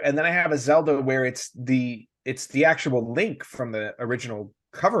two, and then I have a Zelda where it's the actual Link from the original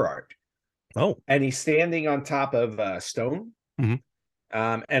cover art, oh, and he's standing on top of stone, mhm.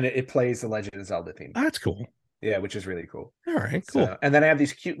 and it plays the Legend of Zelda theme. That's cool. Yeah, which is really cool. All right, cool. So, and then I have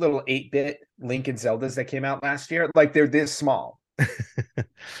these cute little 8-bit Link and Zeldas that came out last year. Like they're this small. I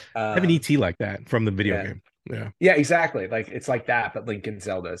have an Um, ET like that from the video yeah, game. Yeah, yeah, exactly. Like it's like that, but Link and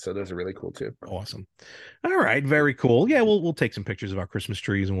Zelda. So those are really cool too. awesome. All right, very cool. Yeah, we'll take some pictures of our Christmas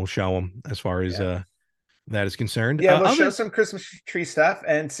trees and we'll show them as far as Yeah, that is concerned. yeah. We'll show Other some Christmas tree stuff.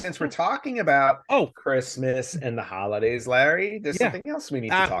 And since we're talking about oh Christmas and the holidays, Larry, there's yeah, something else we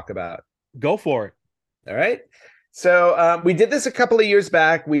need to talk about. go for it. All right. So we did this a couple of years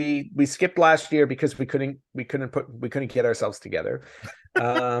back. We skipped last year because we couldn't get ourselves together.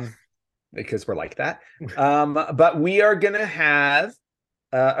 Because we're like that. But we are gonna have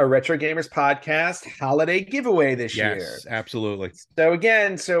a Retro Gamers podcast holiday giveaway this year. Yes, absolutely. So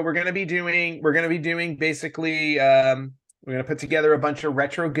again, we're gonna be doing basically we're gonna put together a bunch of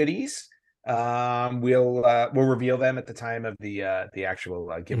retro goodies. We'll reveal them at the time of the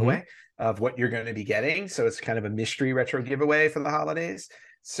actual giveaway of what you're going to be getting. So it's kind of a mystery retro giveaway for the holidays.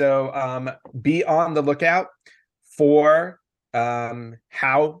 So be on the lookout for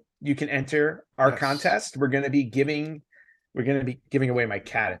how you can enter our contest. We're going to be giving away my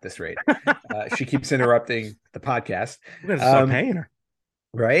cat at this rate. She keeps interrupting the podcast. We're gonna start paying her.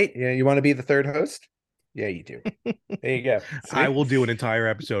 Right? Yeah, you want to be the third host? Yeah, you do. There you go. See? I will do an entire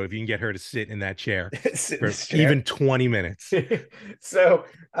episode if you can get her to sit in that chair Sit in for this chair. even 20 minutes. So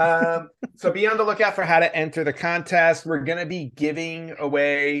be on the lookout for how to enter the contest. We're going to be giving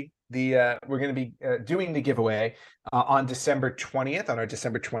away doing the giveaway on December 20th, on our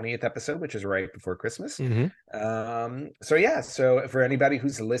December 20th episode, which is right before Christmas. So for anybody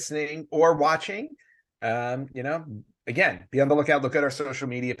who's listening or watching, again, be on the lookout. Look at our social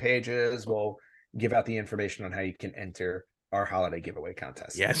media pages. We'll give out the information on how you can enter our holiday giveaway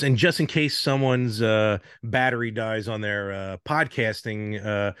contest. Yes, and just in case someone's battery dies on their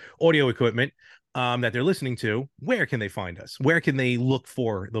podcasting audio equipment that they're listening to, where can they find us? Where can they look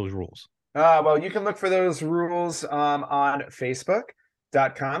for those rules? Well, you can look for those rules on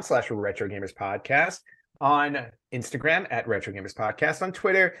Facebook.com/Retro Gamers Podcast, on Instagram at Retro Gamers Podcast, on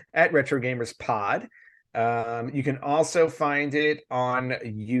Twitter at Retro Gamers Pod. You can also find it on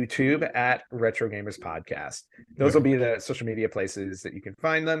YouTube at Retro Gamers Podcast. Those will be the social media places that you can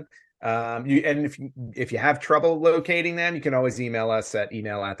find them. If you have trouble locating them, you can always email us at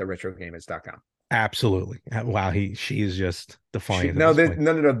email@theretrogamers.com. Absolutely. Wow, she is just defiant. No.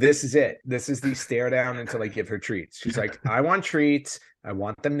 This is it. This is the stare down until I give her treats. She's like, I want treats. I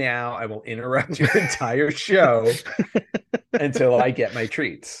want them now. I will interrupt your entire show until I get my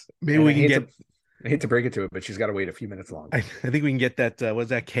treats. Maybe we can get. I hate to break it to her, but she's got to wait a few minutes longer. I think we can get that. What's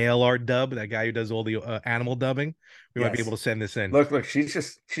that KLR dub? That guy who does all the animal dubbing. We might be able to send this in. Look, she's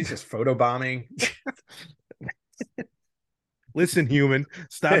just photobombing. Listen, human,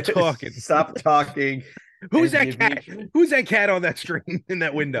 stop talking. Stop talking. Who's that cat? Who's that cat on that screen in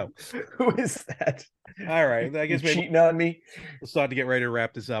that window? Who is that? All right, I guess maybe cheating on me. We'll start to get ready to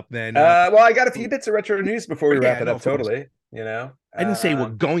wrap this up then. Well, I got a few bits of retro news before we wrap it up. Totally, I didn't say we're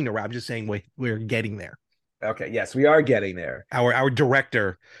going to wrap. I'm just saying we're getting there. Okay, yes, we are getting there. Our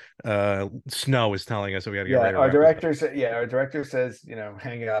director, Snow, is telling us that we got to get ready. Our director says,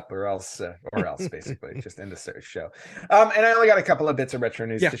 hang up or else, basically, just end the show. And I only got a couple of bits of retro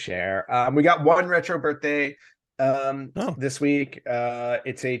news to share. We got one retro birthday this week.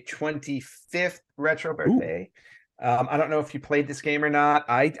 It's a 25th retro birthday. I don't know if you played this game or not.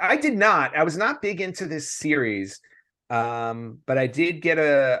 I did not. I was not big into this series. But I did get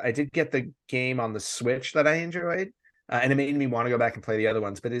the game on the Switch that I enjoyed, and it made me want to go back and play the other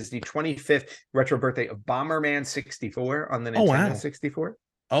ones. But it's the 25th retro birthday of Bomberman 64 on the Nintendo 64.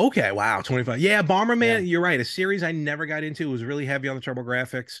 Okay, wow, 25. Yeah, Bomberman, yeah. You're right. A series I never got into. It was really heavy on the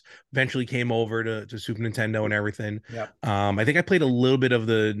TurboGrafx. Eventually came over to Super Nintendo and everything. Yeah. I think I played a little bit of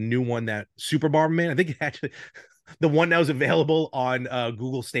the new one, that Super Bomberman. I think actually the one that was available on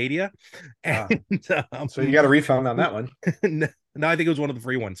Google Stadia. And, so you got a refund on that one. No, I think it was one of the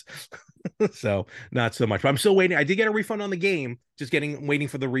free ones. So not so much. But I'm still waiting. I did get a refund on the game, just waiting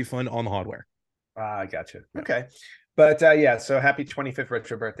for the refund on the hardware. I gotcha. Yeah. Okay. But yeah, so happy 25th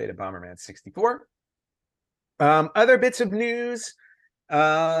retro birthday to Bomberman 64. Other bits of news.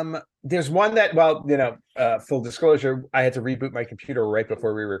 There's one that, well, full disclosure, I had to reboot my computer right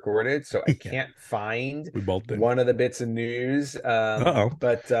before we recorded, so I Yeah, can't find we both did. one of the bits of news. Uh-oh.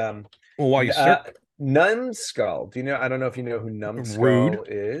 But Well, while you search, Numbskull. I don't know if you know who rude. Numbskull Oh,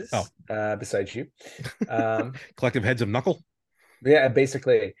 is, besides you. Um, collective heads of Knuckle. yeah,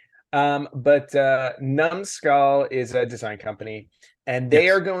 basically. But Numbskull is a design company, and they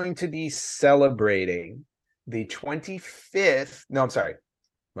Yes. are going to be celebrating the 25th. No, I'm sorry.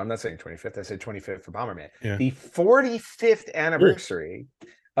 I'm not saying 25th. I said 25th for Bomberman. Yeah. The 45th anniversary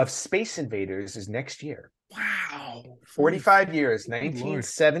of Space Invaders is next year. Wow. 45 years, Good Lord.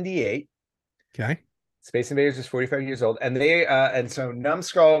 1978. Okay. Space Invaders is 45 years old, and so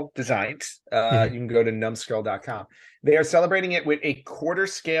Numbskull Designs. You can go to numbskull.com. They are celebrating it with a quarter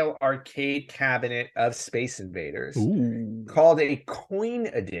scale arcade cabinet of Space Invaders. Ooh. Called a Coin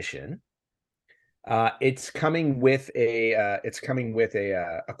Edition. It's coming with a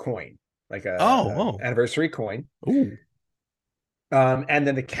coin, like a anniversary coin. Ooh. And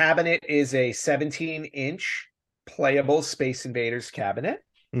then the cabinet is a 17-inch playable Space Invaders cabinet.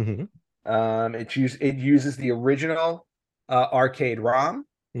 Mm-hmm. It uses the original arcade ROM.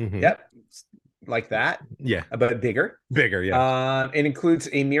 Mm-hmm. Yep, like that. Yeah, but bigger. Yeah. It includes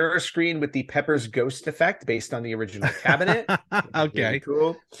a mirror screen with the Pepper's Ghost effect based on the original cabinet. Okay. Really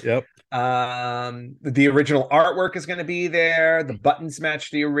cool. Yep. The original artwork is going to be there. The buttons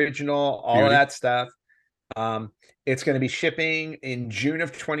match the original. All of that stuff. It's going to be shipping in June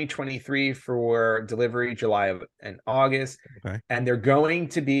of 2023 for delivery July and August. Okay. And they're going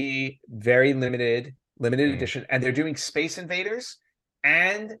to be very limited edition. And they're doing Space Invaders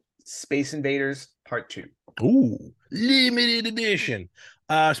and Space Invaders Part 2. Ooh, limited edition.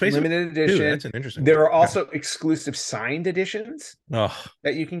 Limited edition. Dude, that's an interesting There one. are also exclusive signed editions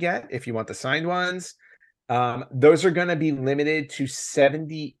that you can get if you want the signed ones. Those are going to be limited to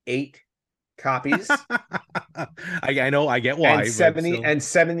 78 copies. I know, I get why. And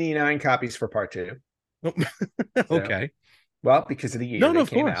 79 copies for Part 2. Okay. Well, because of the year No, they of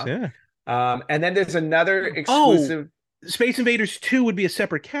came course, out. yeah. And then there's another exclusive. Space Invaders 2 would be a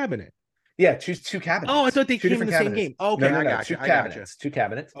separate cabinet. Yeah, two cabinets. Oh, I thought they came in the same game. Okay, no, I got you. Two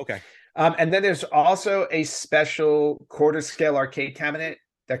cabinets. Okay. And then there's also a special quarter scale arcade cabinet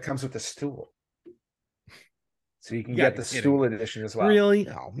that comes with a stool. So you can get the stool edition as well. Really?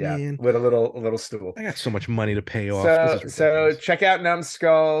 Oh, man. With a little stool. I got so much money to pay off. So check out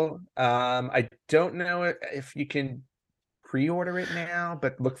Numbskull. I don't know if you can pre-order it now,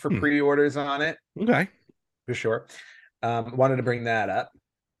 but look for pre-orders on it. Okay. For sure. Wanted to bring that up.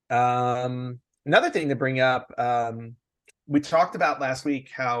 Another thing to bring up, we talked about last week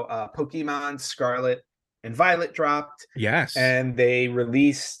how Pokemon Scarlet and Violet dropped. Yes. And they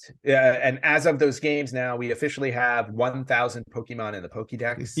released, and as of those games now, we officially have 1,000 Pokemon in the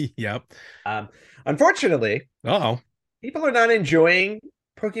Pokédex. Yep. Unfortunately, people are not enjoying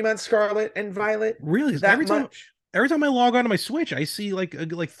Pokemon Scarlet and Violet. Really? Every time I log onto my Switch, I see like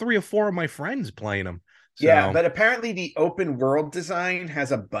 3 or 4 of my friends playing them. So. Yeah, but apparently the open world design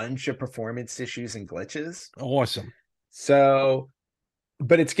has a bunch of performance issues and glitches. Awesome. So,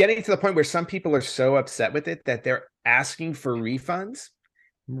 but it's getting to the point where some people are so upset with it that they're asking for refunds.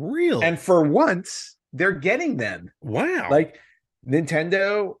 Really? And for once, they're getting them. Wow. Like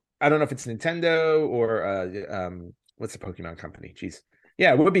Nintendo, I don't know if it's Nintendo or what's the Pokemon company? Jeez.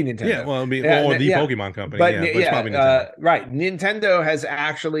 Yeah, it would be Nintendo. Yeah, well, it'd be Pokemon company. But it's probably Nintendo. Right. Nintendo has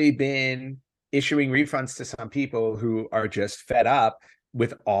actually been issuing refunds to some people who are just fed up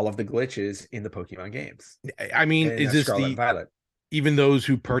with all of the glitches in the Pokemon games. I mean, is this Scarlet and Violet? Even those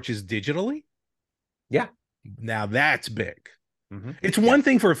who purchase digitally? Yeah. Now that's big. Mm-hmm. It's one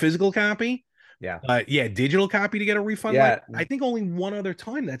thing for a physical copy. Yeah. Digital copy to get a refund. Yeah. I think only one other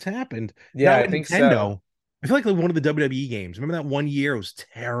time that's happened. Yeah, I think Nintendo. So. I feel like one of the WWE games. Remember that one year? It was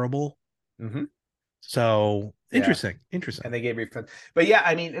terrible. Mm-hmm. So interesting. And they gave refunds. But yeah,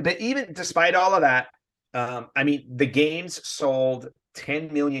 I mean, but even despite all of that, I mean, the games sold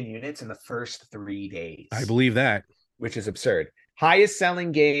 10 million units in the first 3 days. I believe that. Which is absurd. Highest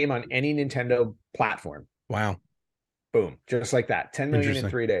selling game on any Nintendo platform. Wow. Boom. Just like that. 10 million in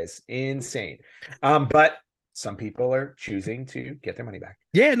 3 days. Insane. But some people are choosing to get their money back.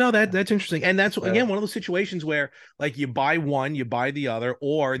 Yeah, no, that's interesting. And that's, again, one of those situations where, like, you buy one, you buy the other,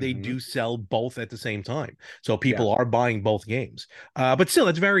 or they do sell both at the same time. So people are buying both games. But still,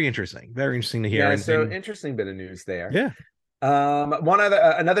 it's very interesting. Very interesting to hear. Yeah, interesting bit of news there. Yeah. One other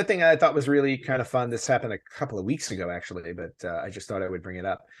another thing I thought was really kind of fun. This happened a couple of weeks ago, actually, but I just thought I would bring it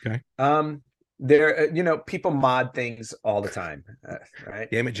up. Okay. There, people mod things all the time, right?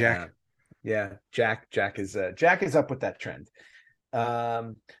 Damn it, Jack. Yeah, Jack is up with that trend.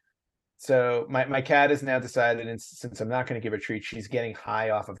 Um, so my cat has now decided, and since I'm not going to give her a treat, she's getting high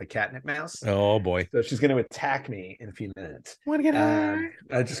off of a catnip mouse. Oh boy. So she's going to attack me in a few minutes. Want to get high?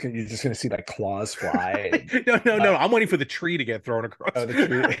 You're just going to see like claws fly. No. I'm waiting for the tree to get thrown across. Oh,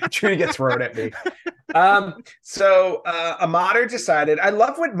 the tree gets thrown at me. So a modder decided. I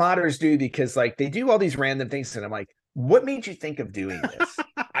love what modders do because like they do all these random things, and I'm like, what made you think of doing this?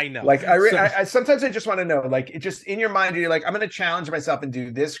 I know. Like I sometimes I just want to know, like it just in your mind, you're like, I'm going to challenge myself and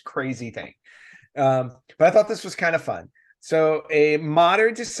do this crazy thing. But I thought this was kind of fun. So a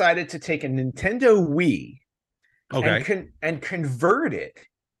modder decided to take a Nintendo Wii, okay, and convert it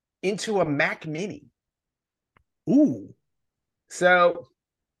into a Mac Mini. Ooh, So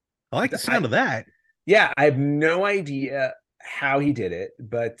I like the sound of that. yeah, I have no idea how he did it,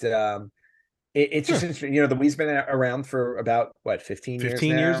 but it's just interesting. The Wii's been around for about what 15 years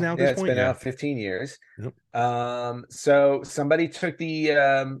 15 years now. now at Yeah, this it's point. been Yeah. out 15 years. Yep. So somebody took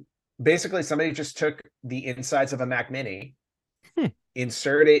basically somebody just took the insides of a Mac Mini, Hmm.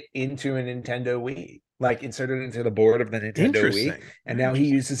 insert it into a Nintendo Wii, like insert it into the board of the Nintendo Wii, Interesting. and Very now he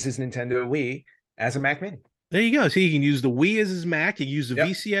interesting. uses his Nintendo Wii as a Mac Mini. There you go. See, you can use the Wii as his Mac. You can use the Yep.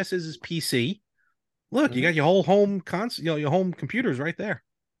 VCS as his PC. Look, you Mhm. got your whole home console, your home computers right there.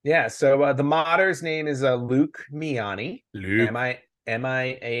 Yeah. So the modder's name is Luke Miani. Luke. Miani.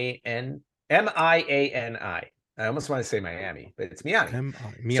 I almost want to say Miami, but it's Miani.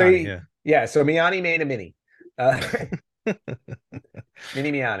 So Miani, yeah. so Miani made a mini,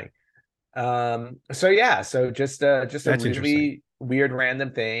 mini Miani. So yeah, so just a That's interesting. really weird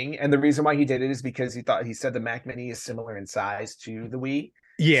random thing, and the reason why he did it is because he said the Mac Mini is similar in size to the Wii,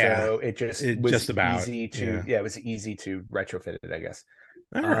 Yeah, so it just it was just about. easy to Yeah. it was easy to retrofit it, I guess.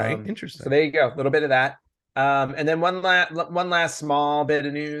 All right. So Interesting. there you go, a little bit of that. And then one last small bit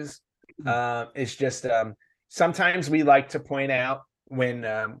of news. Is just sometimes we like to point out when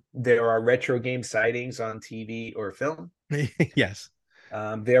there are retro game sightings on TV or film. Yes.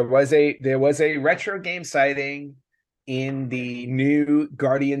 There was a retro game sighting in the new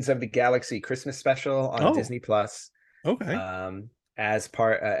Guardians of the Galaxy Christmas special on Oh, Disney Plus. okay. As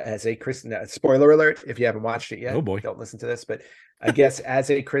a Christmas spoiler alert, if you haven't watched it Oh yet, boy. don't listen to this. But I guess I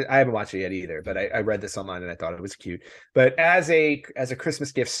haven't watched it yet either, but I read this online and I thought it was cute. But as a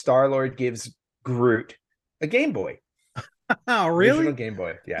Christmas gift, Star-Lord gives Groot a Game Boy, Oh, original really? Game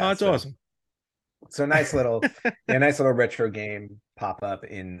Boy. Oh, Yeah, that's awesome. so nice little retro game pop up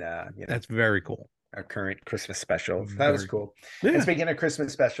in That's very cool. our current Christmas special. That was Very cool. cool. And Yeah. speaking of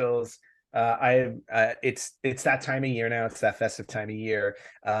Christmas specials, it's that time of year now. It's that festive time of year.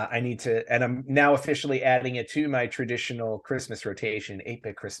 I need to, and I'm now officially adding it to my traditional Christmas rotation.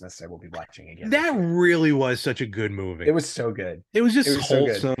 8-Bit Christmas. I will be watching again this That year. really was such a good movie. It was so good. It was It just was so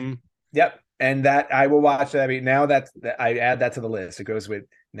good. wholesome. Yep. And that I will watch that. I mean, now that I add that to the list, it goes with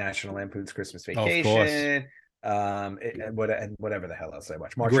National Lampoon's Christmas Oh, of course. Vacation, and whatever the hell else I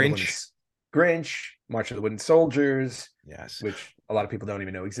watch. Grinch. March of the Wooden Soldiers, Yes. which a lot of people don't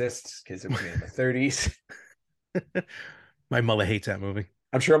even know exists because it was made in the 30s. My mother hates that movie.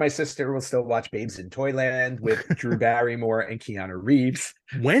 I'm sure my sister will still watch Babes in Toyland with Drew Barrymore and Keanu Reeves.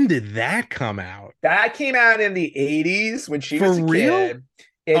 When did that come out? That came out in the 80s when she For was a real? kid.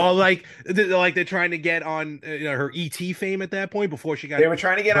 Oh, like they're trying to get on her ET fame at that point before she got. They were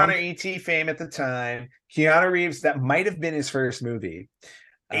trying to get on her bumped. ET fame at the time. Keanu Reeves, that might have been his first movie.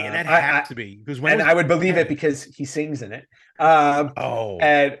 And that had to be because when and I would believe it because he sings in it. Oh,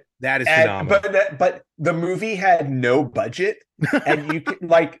 And that is phenomenal. but the movie had no budget, and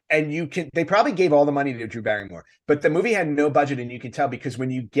they probably gave all the money to Drew Barrymore, but the movie had no budget, and you can tell because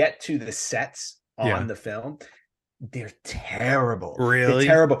when you get to the sets on the film, they're terrible. Really?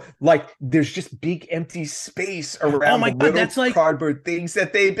 They're terrible. Like there's just big empty space around my the God, little that's like cardboard things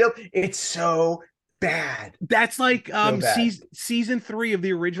that they built. It's so bad. That's like So bad. season 3 of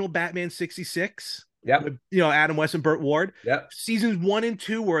the original Batman 66. Yep. With, Adam West and Burt Ward. Yep. Seasons 1 and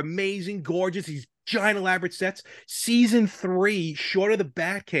 2 were amazing, gorgeous. These giant elaborate sets. Season 3, short of the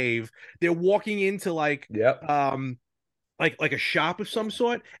Batcave, they're walking into like a shop of some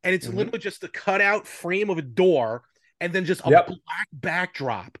sort, and it's literally just the cutout frame of a door, and then just a black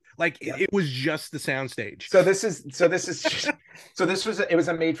backdrop. Like it was just the soundstage. It was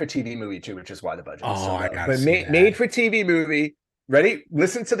a made for TV movie too, which is why the budget was so low. I gotta see that. Made for TV movie. Ready?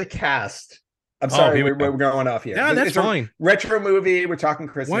 Listen to the cast. I'm sorry, we're going off here. Yeah, that's fine. Retro movie. We're talking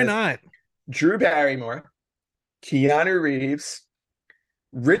Christmas. Why not? Drew Barrymore, Keanu Reeves,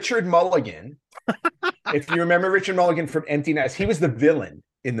 Richard Mulligan. If you remember Richard Mulligan from Empty Nest, he was the villain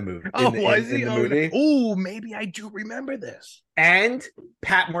in the movie. Oh, was he? In the Oh, movie. Oh, maybe I do remember this. And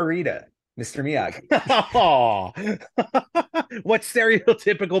Pat Morita, Mr. Miyagi. Oh, what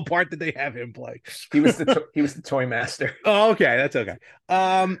stereotypical part did they have him play? He was the toy master. Oh, okay, that's okay.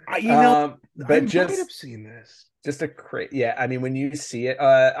 But I just might have seen this. Just a great, yeah. I mean, when you see it,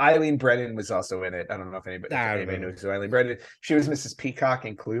 Eileen Brennan was also in it. I don't know if anybody knows who Eileen Brennan. She was Mrs. Peacock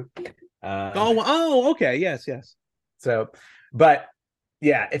in Clue. Okay, yes. So, but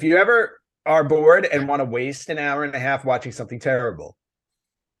yeah, if you ever are bored and want to waste an hour and a half watching something terrible,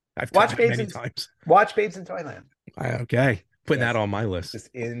 Watch Babes many times. Watch Babes in Toyland. Okay, putting that on my list. Just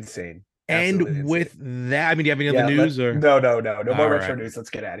insane. And with that, I mean, do you have any other news or no more retro news?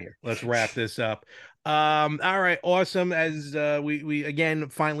 Let's get out of here. Let's wrap this up. All right, awesome. As we again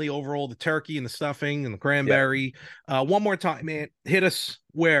finally overall the turkey and the stuffing and the cranberry. One more time, man, hit us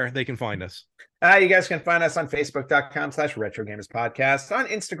where they can find us. You guys can find us on Facebook.com/RetroGamersPodcast, on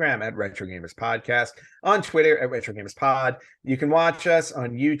Instagram at RetroGamersPodcast, on Twitter at RetroGamersPod. You can watch us on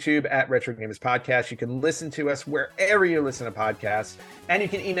YouTube at RetroGamersPodcast. You can listen to us wherever you listen to podcasts, and you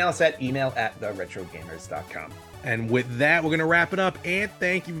can email us at email@theretrogamers.com. And with that, we're going to wrap it up. And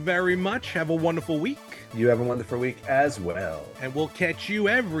thank you very much. Have a wonderful week. You have a wonderful week as well. And we'll catch you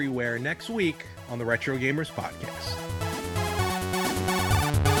everywhere next week on the Retro Gamers Podcast.